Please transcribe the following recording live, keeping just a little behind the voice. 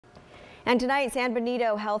And tonight, San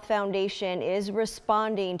Benito Health Foundation is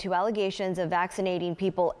responding to allegations of vaccinating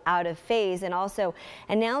people out of phase and also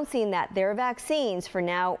announcing that their vaccines for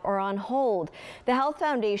now are on hold. The Health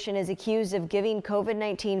Foundation is accused of giving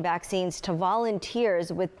COVID-19 vaccines to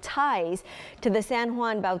volunteers with ties to the San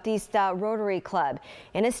Juan Bautista Rotary Club.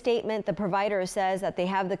 In a statement, the provider says that they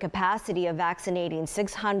have the capacity of vaccinating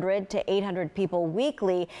 600 to 800 people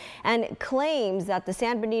weekly and claims that the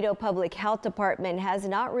San Benito Public Health Department has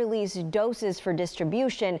not released doses for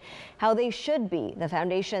distribution how they should be. The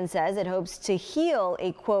foundation says it hopes to heal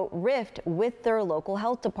a, quote, rift with their local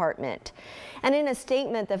health department. And in a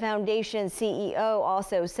statement, the foundation CEO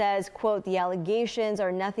also says, quote, the allegations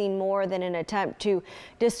are nothing more than an attempt to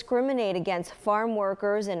discriminate against farm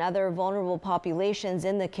workers and other vulnerable populations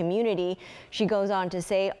in the community. She goes on to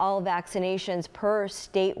say all vaccinations per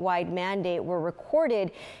statewide mandate were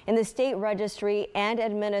recorded in the state registry and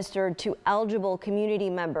administered to eligible community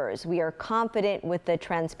members. We are confident with the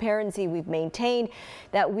transparency we've maintained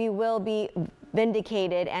that we will be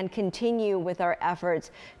vindicated and continue with our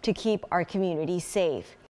efforts to keep our community safe.